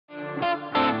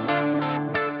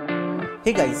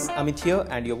Hey guys, Amit here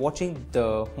and you're watching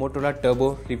the Motorola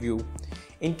Turbo review.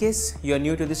 In case you're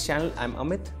new to this channel, I'm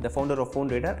Amit, the founder of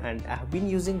PhoneRadar, and I have been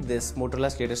using this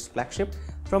Motorola's latest flagship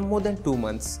from more than 2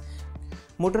 months.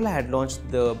 Motorola had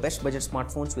launched the best budget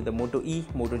smartphones with the Moto E,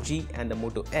 Moto G and the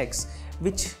Moto X,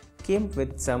 which came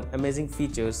with some amazing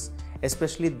features,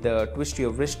 especially the twist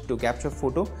your wrist to capture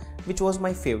photo, which was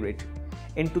my favorite.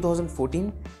 In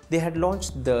 2014, they had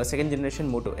launched the second generation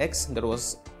Moto X that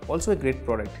was also a great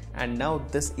product, and now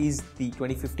this is the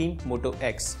 2015 Moto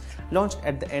X, launched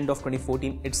at the end of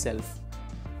 2014 itself.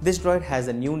 This Droid has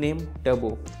a new name,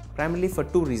 Turbo, primarily for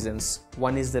two reasons.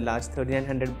 One is the large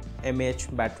 3900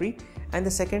 mAh battery and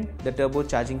the second, the turbo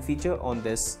charging feature on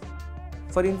this.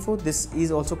 For info, this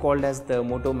is also called as the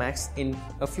Moto Max in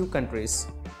a few countries.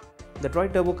 The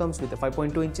Droid Turbo comes with a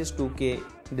 5.2 inches 2K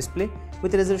display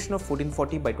with a resolution of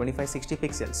 1440 by 2560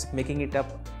 pixels, making it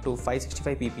up to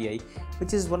 565 ppi,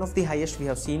 which is one of the highest we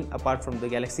have seen apart from the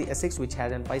Galaxy S6, which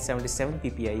has an 577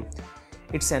 ppi.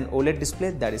 It's an OLED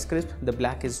display that is crisp, the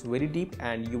black is very deep,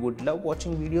 and you would love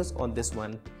watching videos on this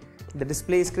one. The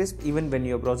display is crisp even when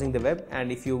you're browsing the web,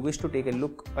 and if you wish to take a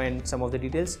look at some of the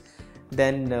details,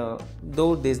 then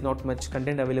though there's not much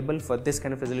content available for this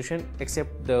kind of resolution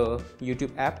except the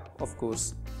YouTube app, of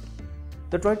course.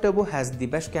 The Droid Turbo has the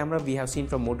best camera we have seen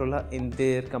from Motorola in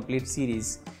their complete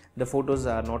series. The photos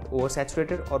are not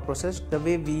oversaturated or processed the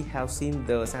way we have seen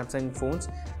the Samsung phones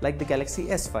like the Galaxy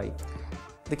S5.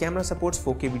 The camera supports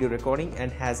 4K video recording and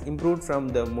has improved from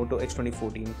the Moto X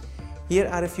 2014. Here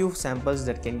are a few samples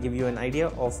that can give you an idea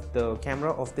of the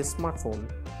camera of this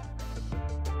smartphone.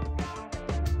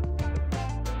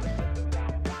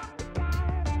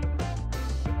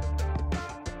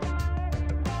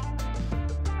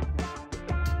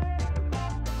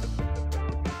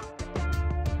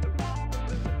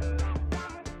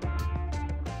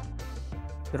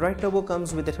 The Droid Turbo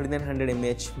comes with a 3900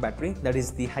 mAh battery that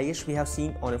is the highest we have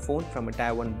seen on a phone from a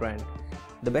Tier 1 brand.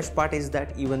 The best part is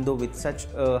that even though with such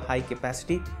a high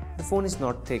capacity, the phone is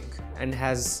not thick and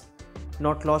has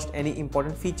not lost any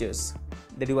important features.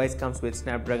 The device comes with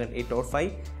Snapdragon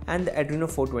 885 and the Adreno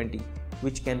 420,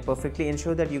 which can perfectly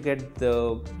ensure that you get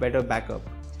the better backup.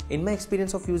 In my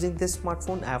experience of using this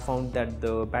smartphone, I have found that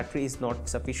the battery is not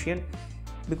sufficient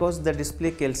because the display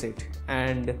kills it,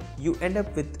 and you end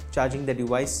up with charging the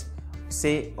device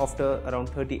say after around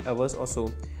 30 hours or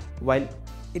so. While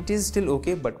it is still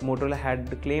okay, but Motorola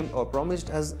had claimed or promised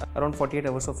us around 48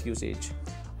 hours of usage.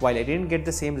 While I didn't get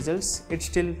the same results, it's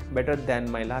still better than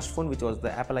my last phone, which was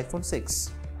the Apple iPhone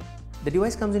 6. The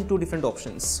device comes in two different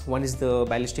options. One is the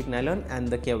ballistic nylon and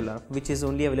the Kevlar, which is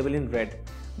only available in red,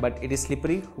 but it is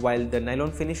slippery, while the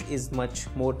nylon finish is much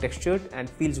more textured and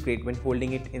feels great when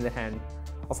holding it in the hand.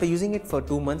 After using it for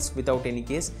 2 months without any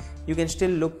case, you can still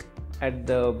look at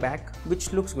the back,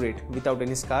 which looks great without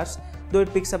any scars, though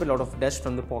it picks up a lot of dust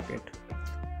from the pocket.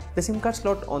 The SIM card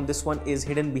slot on this one is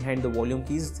hidden behind the volume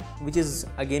keys, which is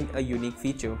again a unique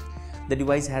feature. The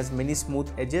device has many smooth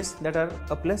edges that are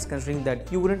a plus, considering that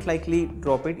you wouldn't likely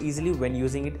drop it easily when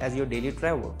using it as your daily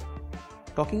travel.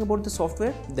 Talking about the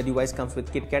software, the device comes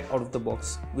with KitKat out of the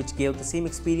box, which gave the same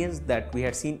experience that we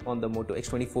had seen on the Moto X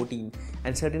 2014,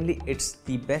 and certainly it's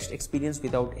the best experience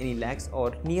without any lags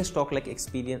or near stock like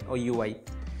experience or UI.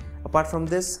 Apart from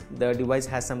this, the device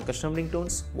has some custom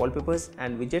ringtones, wallpapers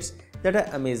and widgets that are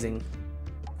amazing.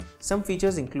 Some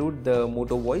features include the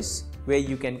Moto Voice, where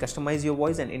you can customize your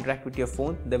voice and interact with your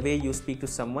phone the way you speak to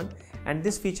someone, and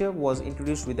this feature was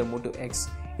introduced with the Moto X.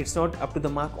 It's not up to the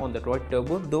mark on the Droid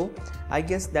Turbo, though I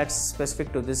guess that's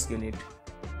specific to this unit.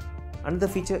 Another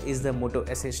feature is the Moto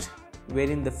Assist,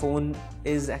 wherein the phone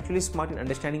is actually smart in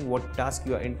understanding what task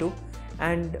you are into,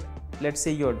 and let's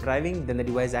say you're driving, then the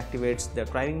device activates the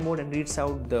driving mode and reads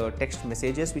out the text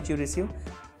messages which you receive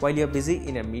while you're busy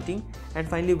in a meeting, and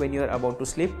finally when you're about to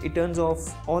sleep, it turns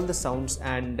off all the sounds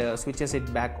and switches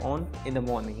it back on in the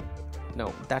morning.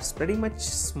 Now that's pretty much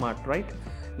smart, right?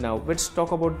 Now let's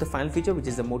talk about the final feature, which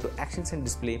is the Moto Actions and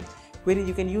Display, where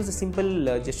you can use the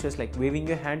simple gestures like waving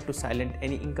your hand to silence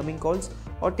any incoming calls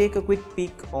or take a quick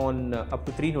peek on up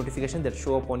to 3 notifications that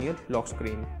show up on your lock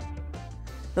screen.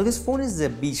 Now this phone is a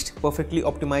beast, perfectly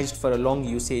optimized for a long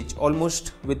usage,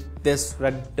 almost with this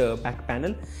rugged back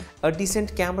panel. A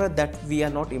decent camera that we are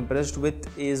not impressed with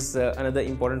is another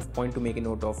important point to make a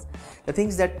note of. The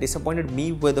things that disappointed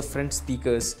me were the front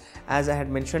speakers. As I had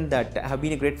mentioned that I have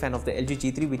been a great fan of the LG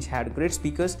G3, which had great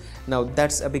speakers. Now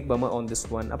that's a big bummer on this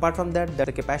one. Apart from that, the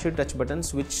capacitive touch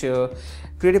buttons, which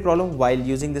create a problem while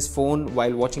using this phone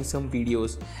while watching some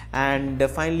videos. And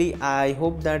finally, I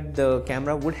hope that the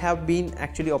camera would have been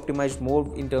actually optimized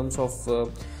more in terms of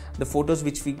the photos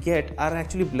which we get are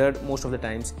actually blurred most of the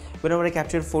times. Whenever I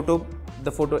capture a photo,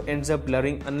 the photo ends up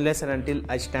blurring unless and until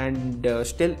I stand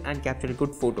still and capture a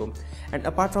good photo. And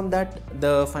apart from that,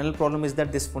 the final problem is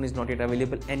that this phone is not yet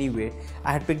available anywhere.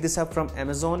 I had picked this up from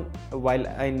Amazon while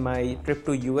in my trip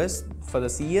to US for the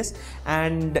CES,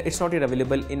 and it's not yet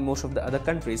available in most of the other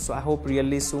countries. So I hope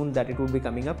really soon that it will be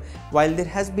coming up. While there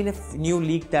has been a new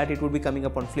leak that it will be coming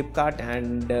up on Flipkart,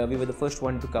 and we were the first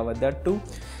one to cover that too,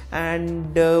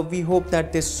 and we hope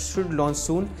that this should launch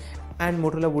soon, and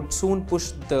Motorola would soon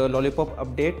push the Lollipop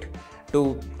update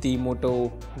to the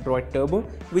Moto Droid Turbo,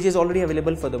 which is already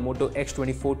available for the Moto X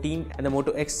 2014 and the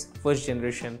Moto X first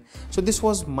generation. So this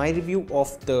was my review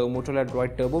of the Motorola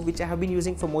Droid Turbo, which I have been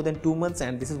using for more than 2 months,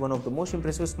 and this is one of the most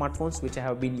impressive smartphones which I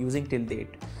have been using till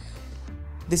date.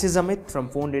 This is Amit from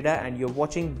PhoneRadar, and you're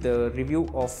watching the review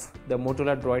of the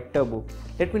Motorola Droid Turbo.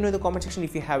 Let me know in the comment section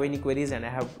if you have any queries, and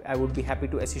I would be happy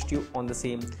to assist you on the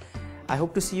same. I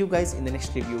hope to see you guys in the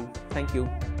next review. Thank you.